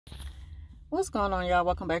What's going on, y'all?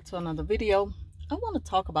 Welcome back to another video. I want to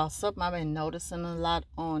talk about something I've been noticing a lot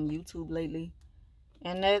on YouTube lately,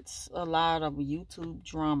 and that's a lot of YouTube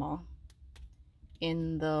drama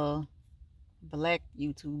in the black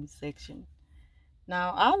YouTube section.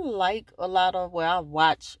 Now, I watch a lot of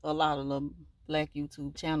the black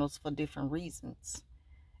YouTube channels for different reasons,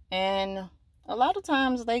 and a lot of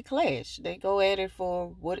times they clash. They go at it for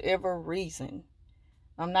whatever reason.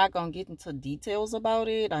 I'm not going to get into details about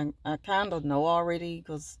it. I kind of know already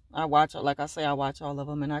because I watch all of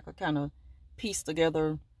them, and I could kind of piece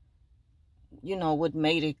together, what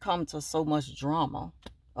made it come to so much drama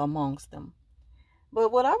amongst them.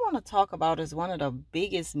 But what I want to talk about is one of the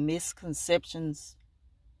biggest misconceptions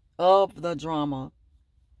of the drama,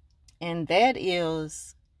 and that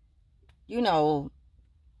is,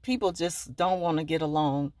 people just don't want to get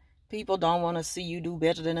along. People don't want to see you do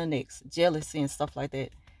better than the next. Jealousy and stuff like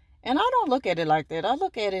that. And I don't look at it like that. I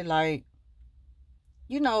look at it like,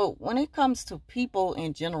 when it comes to people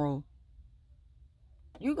in general,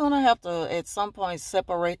 you're going to have to, at some point,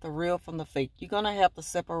 separate the real from the fake. You're going to have to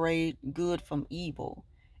separate good from evil.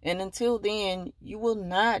 And until then, you will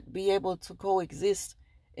not be able to coexist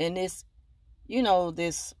in this,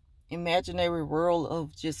 this imaginary world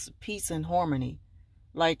of just peace and harmony.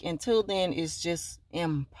 Like, until then, it's just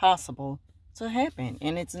impossible to happen.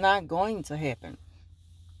 And it's not going to happen.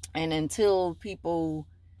 And until people,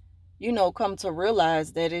 come to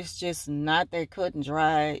realize that it's just not that cut and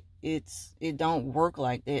dry, it don't work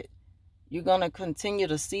like that. You're going to continue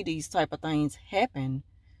to see these type of things happen,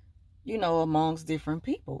 amongst different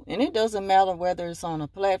people. And it doesn't matter whether it's on a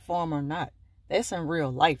platform or not. That's in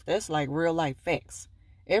real life. That's like real life facts.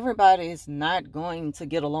 Everybody is not going to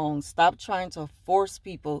get along. Stop trying to force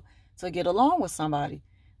people to get along with somebody.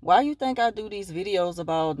 Why you think I do these videos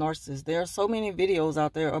about narcissists? There are so many videos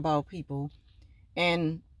out there about people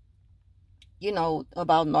and,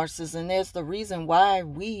 about narcissists. And that's the reason why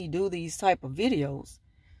we do these type of videos,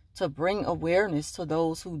 to bring awareness to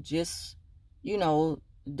those who just,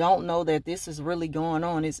 don't know that this is really going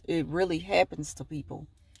on. It really happens to people.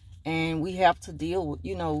 And we have to deal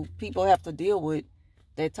with, people have to deal with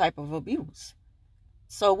that type of abuse.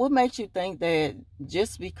 So what makes you think that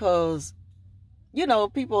just because,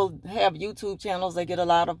 people have YouTube channels, they get a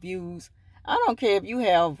lot of views. I don't care if you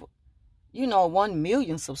have, 1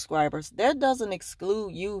 million subscribers. That doesn't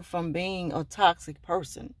exclude you from being a toxic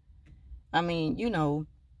person. I mean,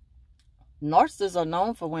 narcissists are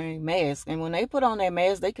known for wearing masks. And when they put on that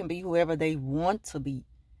mask, they can be whoever they want to be.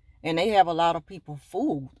 And they have a lot of people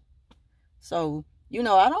fooled. So,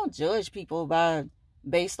 I don't judge people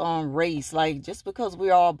based on race. Like, just because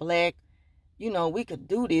we're all black, we could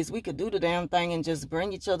do this, we could do the damn thing and just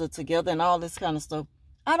bring each other together and all this kind of stuff.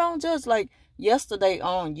 I don't judge. Like, yesterday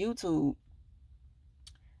on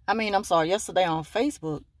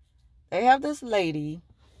Facebook, they have this lady,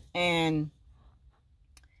 and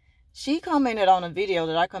she commented on a video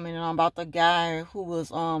that I commented on about the guy who was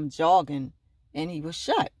jogging and he was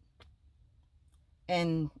shot.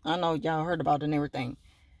 And I know y'all heard about it and everything.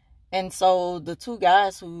 And so the two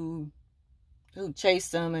guys who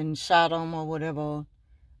chased him and shot him or whatever,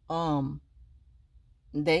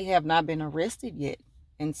 they have not been arrested yet.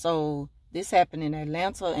 And so this happened in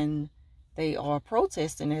Atlanta, and they are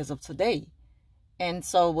protesting as of today. And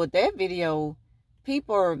so with that video,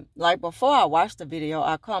 people, like, before I watched the video,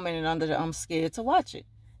 I commented under the I'm scared to watch it.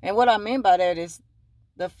 And what I mean by that is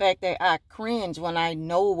the fact that I cringe when I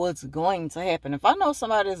know what's going to happen. If I know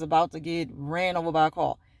somebody is about to get ran over by a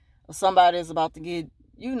car, or somebody is about to get,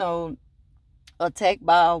 attacked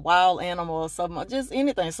by a wild animal or something, just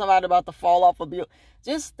anything, somebody about to fall off a building,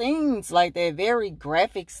 just things like that, very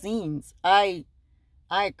graphic scenes, I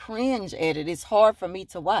cringe at it. It's hard for me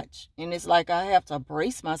to watch, and it's like I have to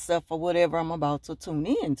brace myself for whatever I'm about to tune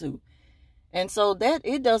into. And so that,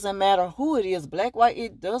 it doesn't matter who it is, black, white,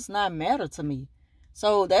 it does not matter to me.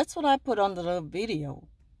 So that's what I put under the video.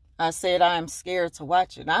 I said I'm scared to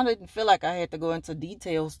watch it. I didn't feel like I had to go into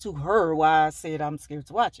details to her why I said I'm scared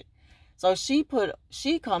to watch it. So she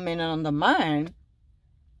commented under my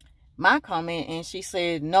comment, and she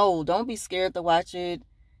said, no, don't be scared to watch it.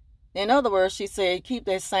 In other words, she said, keep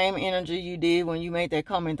that same energy you did when you made that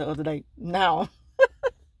comment the other day. Now,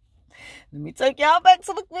 let me take y'all back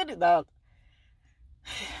to the video now.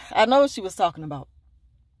 I know what she was talking about.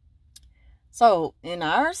 So, in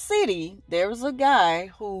our city, there was a guy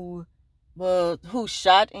who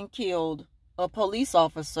shot and killed a police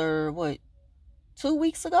officer, 2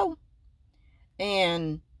 weeks ago?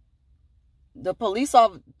 And the police,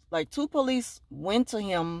 two police went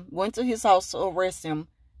to his house to arrest him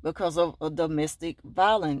because of a domestic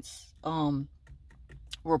violence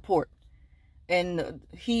report. And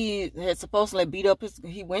he had supposedly beat up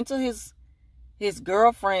he went to his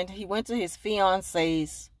girlfriend, he went to his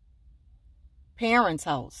fiance's parents'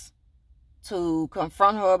 house to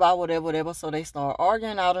confront her about whatever. So they start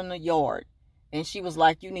arguing out in the yard. And she was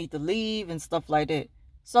like, you need to leave and stuff like that.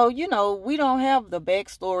 So, you know, we don't have the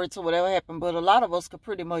backstory to whatever happened, but a lot of us could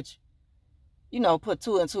pretty much, you know, put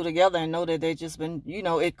two and two together and know that they just been, you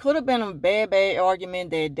know, it could have been a bad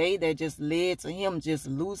argument that day that just led to him just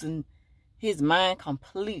losing his mind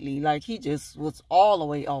completely. Like, he just was all the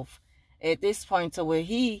way off at this point, to where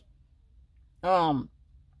he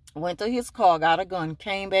went to his car, got a gun,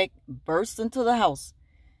 came back, burst into the house,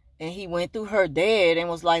 and he went through her dad and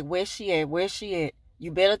was like, where's she at? Where's she at?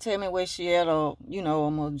 You better tell me where she at, or, you know,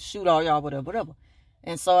 I'm going to shoot all y'all, whatever.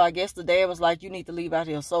 And so I guess the dad was like, you need to leave out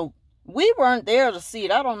here. So we weren't there to see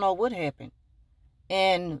it. I don't know what happened.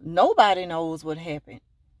 And nobody knows what happened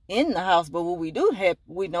in the house. But what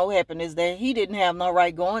we know happened is that he didn't have no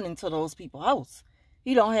right going into those people's house.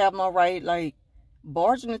 He don't have no right, like,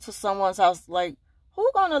 barging into someone's house. Like, who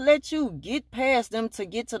gonna let you get past them to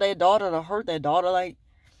get to their daughter, to hurt their daughter? Like,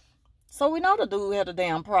 so we know the dude had a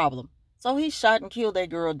damn problem. So he shot and killed that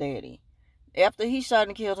girl daddy. After he shot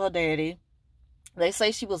and killed her daddy, they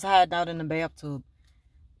say she was hiding out in the bathtub.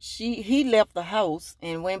 He left the house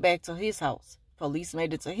and went back to his house. Police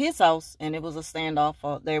made it to his house, and it was a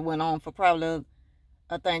standoff that went on for probably,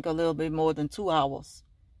 I think, a little bit more than 2 hours.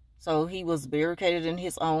 So he was barricaded in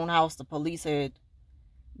his own house. The police had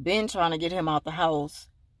been trying to get him out the house.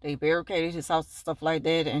 They barricaded his house and stuff like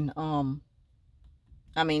that. And,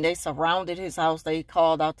 I mean, they surrounded his house. They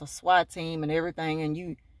called out the SWAT team and everything.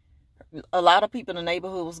 And a lot of people in the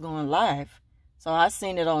neighborhood was going live. So I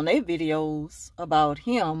seen it on their videos about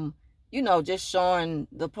him, you know, just showing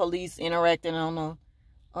the police interacting on the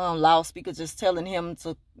loudspeaker, just telling him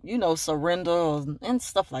to, you know, surrender and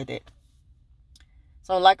stuff like that.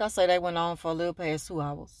 So like I said, they went on for a little past 2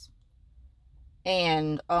 hours.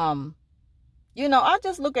 And, you know, I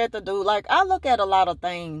just look at the dude, like, I look at a lot of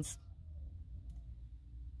things.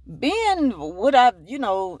 Being what I've, you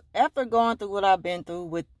know, after going through what I've been through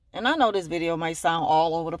with, and I know this video might sound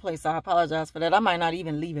all over the place. I apologize for that. I might not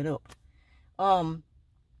even leave it up.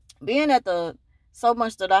 Being at so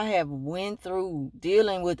much that I have went through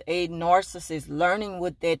dealing with a narcissist, learning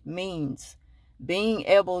what that means, being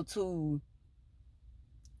able to,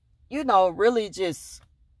 you know, really just,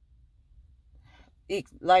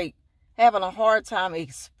 like, having a hard time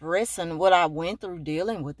expressing what I went through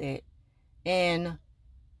dealing with that. And,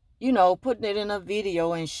 you know, putting it in a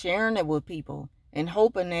video and sharing it with people and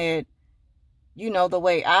hoping that, you know, the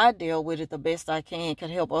way I deal with it the best I can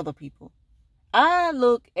help other people. I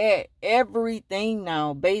look at everything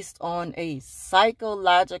now based on a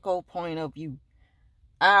psychological point of view.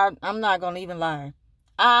 I'm not going to even lie.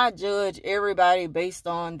 I judge everybody based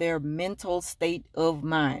on their mental state of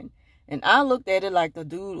mind. And I looked at it like the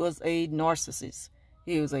dude was a narcissist.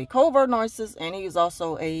 He was a covert narcissist, and he was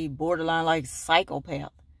also a borderline, like,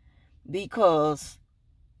 psychopath. Because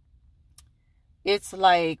it's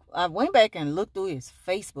like, I went back and looked through his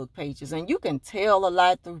Facebook pages, and you can tell a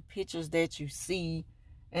lot through pictures that you see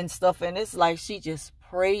and stuff. And it's like she just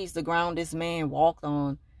praised the ground this man walked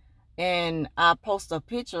on. And I posted a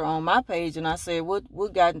picture on my page, and I said,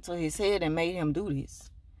 what got into his head and made him do this?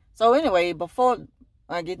 So anyway, before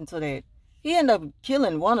I get into that, he ended up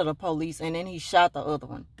killing one of the police, and then he shot the other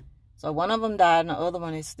one. So one of them died, and the other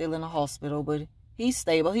one is still in the hospital, but he's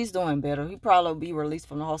stable. He's doing better. He'll probably be released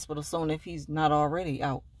from the hospital soon if he's not already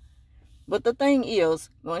out. But the thing is,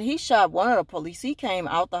 when he shot one of the police, he came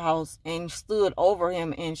out the house and stood over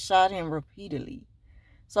him and shot him repeatedly.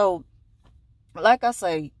 So, like I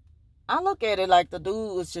say, I look at it like the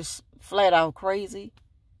dude was just flat out crazy.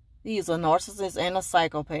 He's a narcissist and a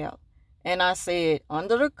psychopath. And I said,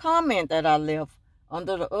 under the comment that I left,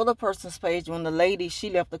 under the other person's page, when the lady, she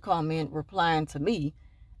left a comment replying to me,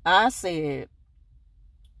 I said,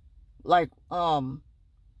 like,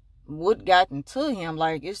 what got into him?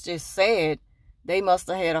 Like, it's just sad. They must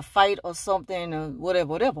have had a fight or something or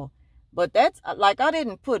whatever. But that's, like, I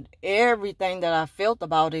didn't put everything that I felt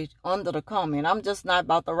about it under the comment. I'm just not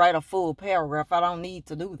about to write a full paragraph. I don't need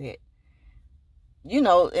to do that. You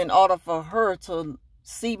know, in order for her to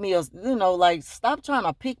see me as, you know, like, stop trying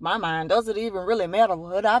to pick my mind. Does it even really matter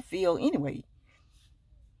what I feel anyway?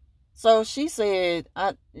 So she said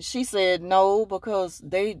no, because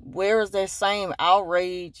where is that same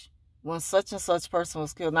outrage when such and such person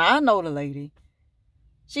was killed? Now, I know the lady.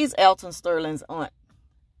 She's Alton Sterling's aunt.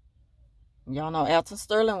 Y'all know Alton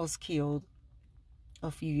Sterling was killed a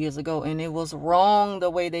few years ago, and it was wrong the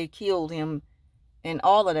way they killed him and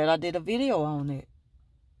all of that. I did a video on it.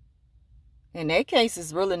 And that case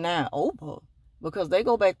is really not over because they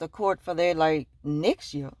go back to court for that like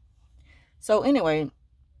next year. So anyway,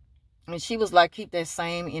 and she was like, keep that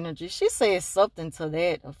same energy. She said something to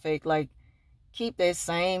that effect, like, keep that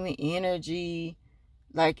same energy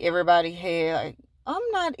like everybody had. Like, I'm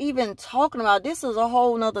not even talking about, this is a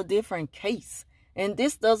whole nother different case. And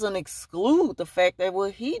this doesn't exclude the fact that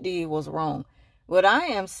what he did was wrong. What I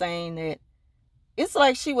am saying that it's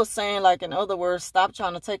like she was saying, like, in other words, stop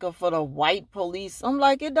trying to take her for the white police. I'm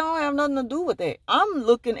like, it don't have nothing to do with that. I'm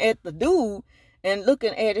looking at the dude and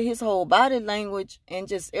looking at his whole body language and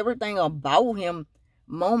just everything about him,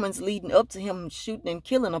 moments leading up to him shooting and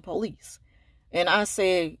killing a police. And I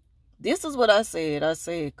said, this is what I said. I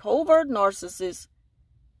said, covert narcissists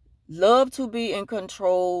love to be in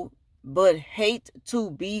control, but hate to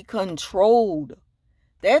be controlled.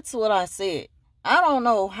 That's what I said. I don't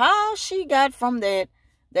know how she got from that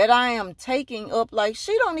I am taking up, like,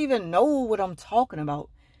 she don't even know what I'm talking about.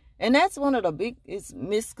 And that's one of the biggest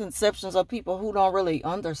misconceptions of people who don't really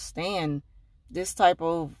understand this type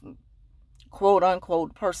of quote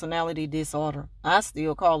unquote personality disorder. I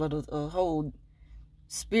still call it a whole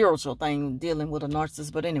spiritual thing dealing with a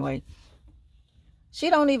narcissist. But anyway, she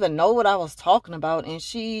don't even know what I was talking about, and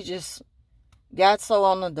she just got so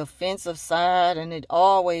on the defensive side, and it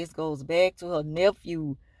always goes back to her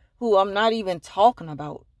nephew, who I'm not even talking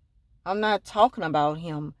about. I'm not talking about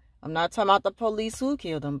him. I'm not talking about the police who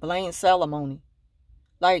killed him, Blaine Salamone.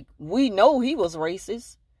 Like, we know he was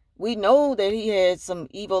racist. We know that he had some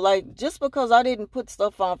evil. Like, just because I didn't put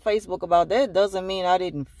stuff on Facebook about that doesn't mean I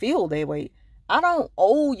didn't feel that way. I don't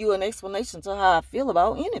owe you an explanation to how I feel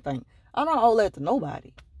about anything. I don't owe that to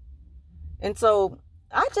nobody. And so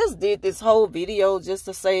I just did this whole video just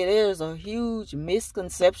to say there's a huge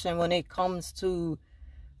misconception when it comes to,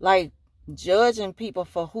 like, judging people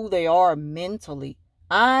for who they are mentally.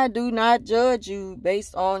 I do not judge you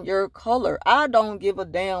based on your color. I don't give a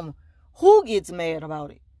damn who gets mad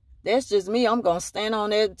about it. That's just me. I'm going to stand on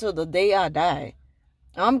that till the day I die.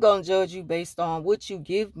 I'm going to judge you based on what you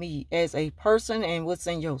give me as a person and what's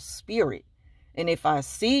in your spirit. And if I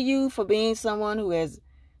see you for being someone who has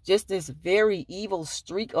just this very evil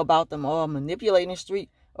streak about them, or a manipulating streak,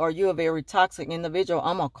 or you're a very toxic individual,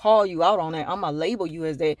 I'm going to call you out on that. I'm going to label you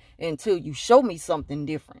as that until you show me something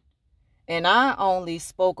different. And I only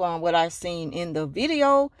spoke on what I seen in the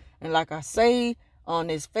video. And like I say, on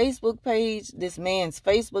this Facebook page, this man's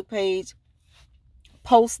Facebook page,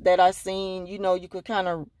 post that I seen, you know, you could kind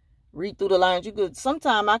of read through the lines. You could,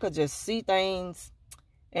 sometimes I could just see things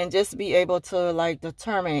and just be able to, like,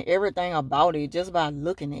 determine everything about it just by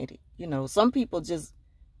looking at it. You know, some people just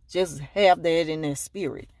have that in their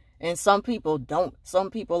spirit, and some people don't. Some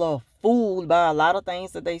people are fooled by a lot of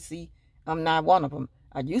things that they see. I'm not one of them.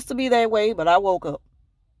 I used to be that way, but I woke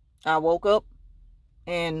up.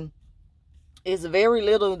 And it's very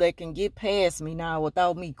little that can get past me now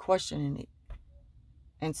without me questioning it.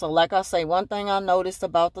 And so, like I say, one thing I noticed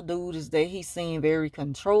about the dude is that he seemed very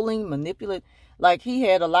controlling, manipulative. Like, he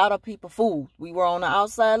had a lot of people fooled. We were on the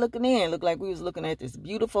outside looking in. Looked like we was looking at this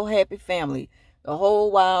beautiful, happy family. The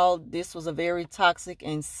whole while, this was a very toxic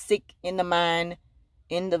and sick in the mind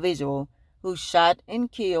individual who shot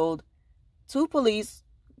and killed 2 police.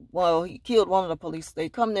 Well, he killed one of the police. They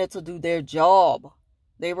come there to do their job.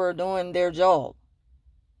 They were doing their job.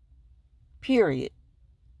 Period.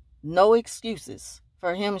 No excuses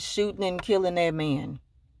for him shooting and killing that man.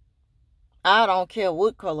 I don't care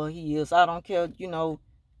what color he is. I don't care, you know,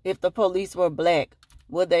 if the police were black.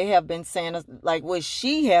 Would they have been saying, like, would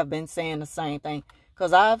she have been saying the same thing?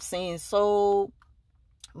 Because I've seen so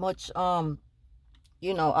much,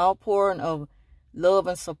 you know, outpouring of love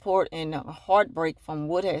and support and heartbreak from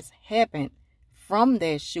what has happened from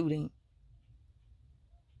that shooting,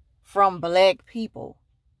 from black people,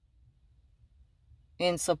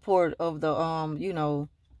 in support of the, you know,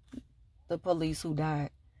 the police who died.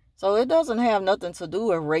 So it doesn't have nothing to do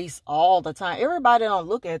with race all the time. Everybody don't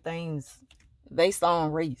look at things based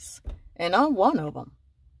on race. And I'm one of them.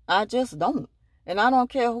 I just don't. And I don't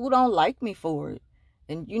care who don't like me for it.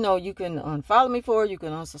 And, you know, you can unfollow me for it. You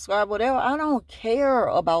can unsubscribe, whatever. I don't care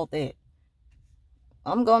about that.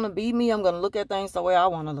 I'm going to be me. I'm going to look at things the way I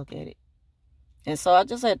want to look at it. And so I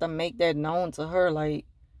just had to make that known to her. Like,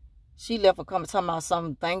 she left a comment talking about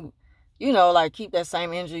something, you know, like, keep that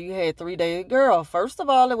same energy you had 3 days. Girl, first of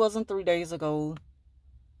all, it wasn't 3 days ago.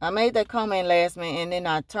 I made that comment last minute, and then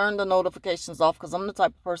I turned the notifications off because I'm the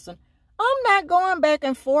type of person, I'm not going back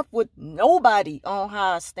and forth with nobody on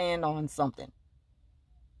how I stand on something.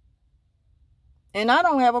 And I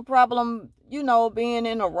don't have a problem, you know, being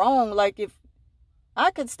in the wrong. Like, if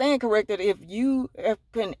I could stand corrected if you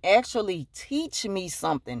can actually teach me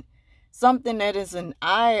something that is an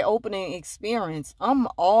eye-opening experience. I'm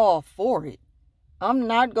all for it. I'm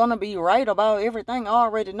not going to be right about everything. I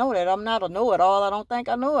already know that. I'm not a know-it-all. I don't think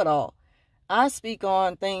I know it all. I speak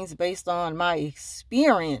on things based on my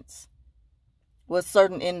experience with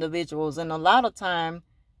certain individuals. And a lot of time,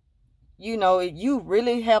 you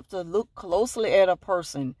really have to look closely at a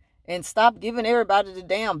person and stop giving everybody the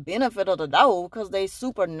damn benefit of the doubt because they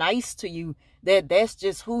super nice to you, that's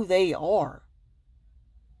just who they are.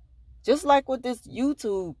 Just like with this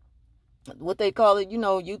YouTube, what they call it,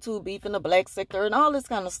 YouTube beef in the black sector and all this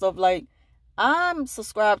kind of stuff. Like, I'm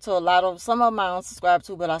subscribed to some of them I don't subscribe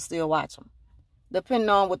to, but I still watch them, depending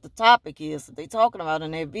on what the topic is that they talking about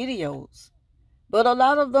in their videos. But a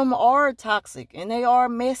lot of them are toxic and they are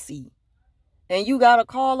messy. And you got to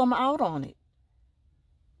call them out on it.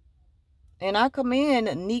 And I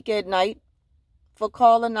commend Neek at Night for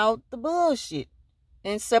calling out the bullshit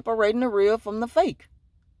and separating the real from the fake.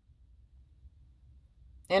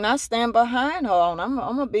 And I stand behind her.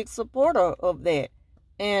 I'm a big supporter of that.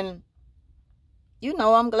 And,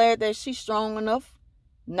 I'm glad that she's strong enough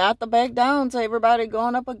not to back down to everybody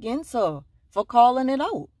going up against her for calling it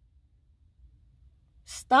out.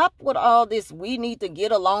 Stop with all this, we need to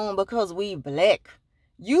get along because we black.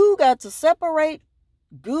 You got to separate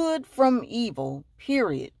good from evil,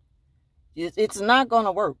 period. It's not going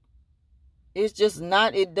to work. It's just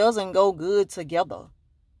not, it doesn't go good together.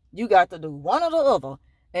 You got to do one or the other.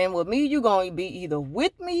 And with me, you're going to be either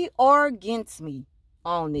with me or against me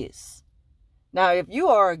on this. Now, if you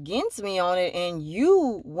are against me on it and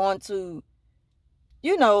you want to,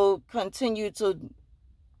 continue to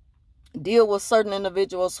deal with certain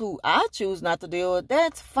individuals who I choose not to deal with,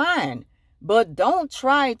 that's fine. But don't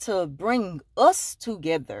try to bring us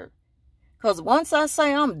together. Because once I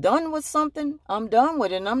say I'm done with something, I'm done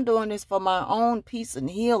with it. And I'm doing this for my own peace and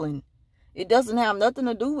healing. It doesn't have nothing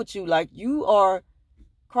to do with you. Like, you are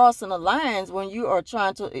crossing the lines when you are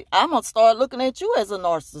trying to, I'm going to start looking at you as a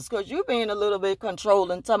narcissist because you're being a little bit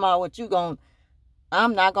controlling, talking about what you going,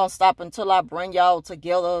 I'm not going to stop until I bring y'all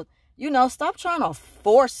together. Stop trying to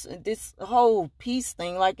force this whole peace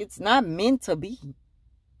thing like it's not meant to be.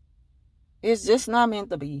 It's just not meant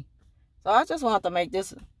to be. So I just wanted to make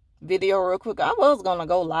this video real quick. I was going to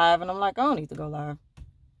go live and I'm like, I don't need to go live.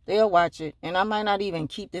 They'll watch it. And I might not even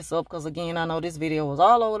keep this up because, again, I know this video was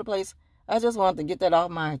all over the place. I just wanted to get that off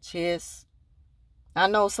my chest. I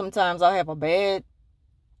know sometimes I have a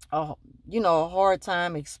hard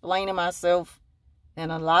time explaining myself.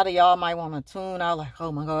 And a lot of y'all might want to tune out like,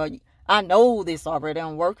 oh my God, I know this already.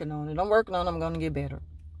 I'm working on it. I'm going to get better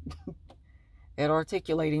at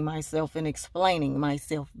articulating myself and explaining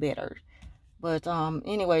myself better. But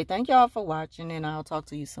anyway, thank y'all for watching and I'll talk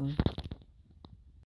to you soon.